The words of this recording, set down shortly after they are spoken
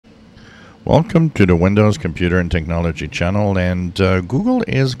Welcome to the Windows Computer and Technology channel, and Google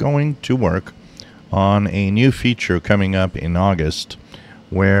is going to work on a new feature coming up in August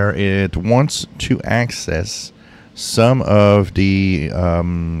where it wants to access some of the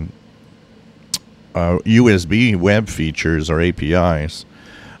USB web features or APIs.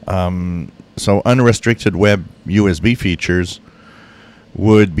 So unrestricted web USB features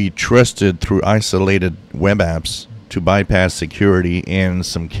would be trusted through isolated web apps to bypass security in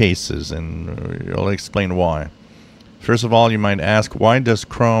some cases, and I'll explain why. First of all, you might ask, why does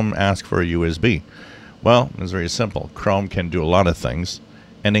Chrome ask for a USB? Well, it's very simple. Chrome can do a lot of things.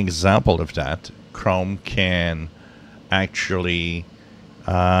 An example of that, Chrome can actually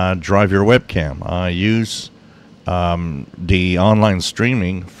drive your webcam. I use the online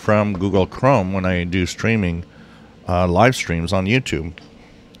streaming from Google Chrome when I do streaming live streams on YouTube.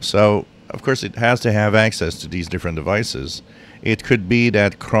 So of course, it has to have access to these different devices. It could be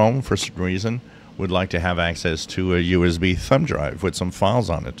that Chrome, for some reason, would like to have access to a USB thumb drive with some files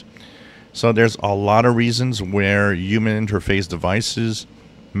on it. So there's a lot of reasons where human interface devices,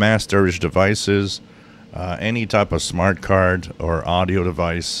 mass storage devices, any type of smart card or audio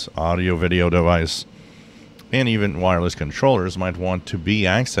device, audio-video device, and even wireless controllers might want to be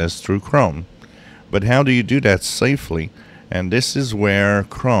accessed through Chrome. But how do you do that safely? And this is where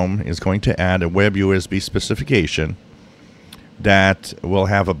Chrome is going to add a web USB specification that will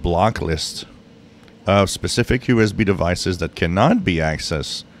have a block list of specific USB devices that cannot be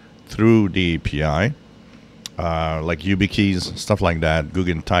accessed through the API, like YubiKeys, stuff like that,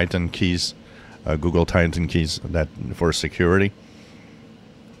 Google Titan keys that for security.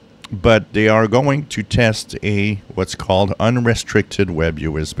 But they are going to test what's called unrestricted web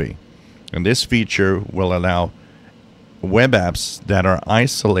USB. And this feature will allow web apps that are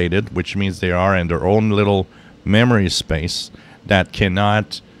isolated, which means they are in their own little memory space that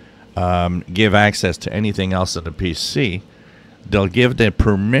cannot give access to anything else on the PC. They'll give the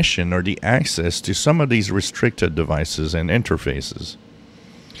permission or the access to some of these restricted devices and interfaces.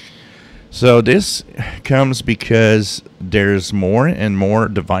 So this comes because there's more and more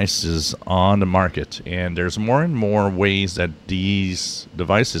devices on the market, and there's more and more ways that these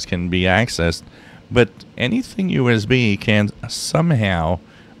devices can be accessed. But anything USB can somehow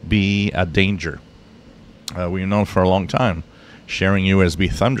be a danger. We've known for a long time sharing USB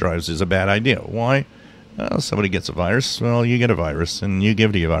thumb drives is a bad idea. Why? Somebody gets a virus, well, you get a virus, and you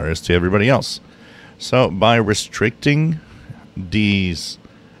give the virus to everybody else. So by restricting these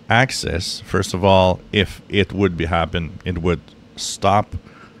access, first of all, if it would happen, it would stop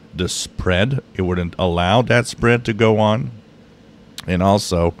the spread. It wouldn't allow that spread to go on. And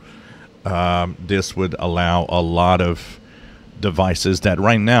also, this would allow a lot of devices that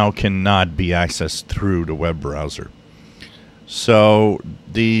right now cannot be accessed through the web browser. So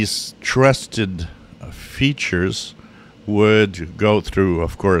these trusted features would go through,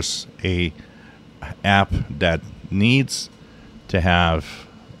 of course, a app that needs to have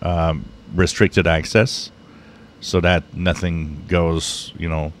restricted access so that nothing goes,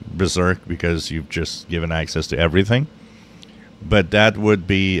 berserk because you've just given access to everything. But that would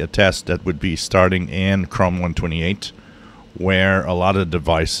be a test that would be starting in Chrome 128, where a lot of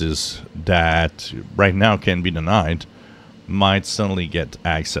devices that right now can be denied might suddenly get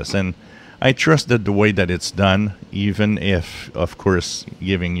access. And I trust that the way that it's done, even if, of course,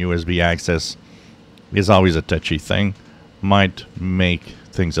 giving USB access is always a touchy thing, might make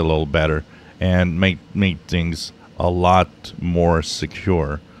things a little better and make things a lot more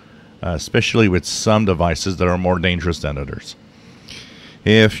secure, especially with some devices that are more dangerous than others.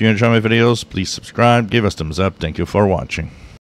 If you enjoy my videos, please subscribe, give us thumbs up. Thank you for watching.